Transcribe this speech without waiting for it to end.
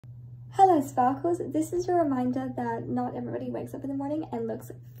Hello Sparkles, this is your reminder that not everybody wakes up in the morning and looks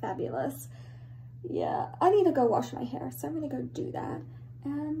fabulous. Yeah, I need to go wash my hair, so I'm gonna go do that.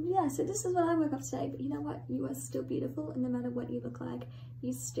 And yeah, so this is what I woke up today, but you know what? You are still beautiful, and no matter what you look like,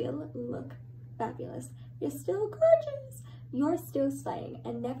 you still look fabulous. You're still gorgeous. You're still slaying,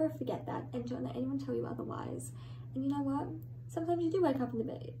 and never forget that, and don't let anyone tell you otherwise. And you know what? Sometimes you do wake up in the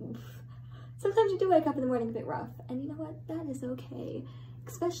morning a bit rough, and you know what? That is okay.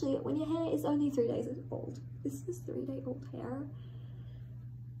 Especially when your hair is only 3 days old. This is 3-day-old hair.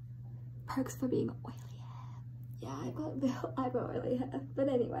 Perks for being oily hair. Yeah, I've got oily hair. But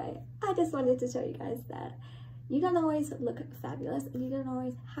anyway, I just wanted to show you guys that you don't always look fabulous, and you don't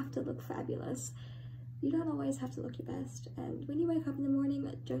always have to look fabulous. You don't always have to look your best. And when you wake up in the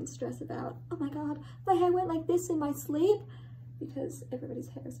morning, don't stress about, oh my god, my hair went like this in my sleep. Because everybody's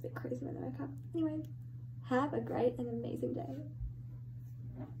hair is a bit crazy when they wake up. Anyway, have a great and amazing day.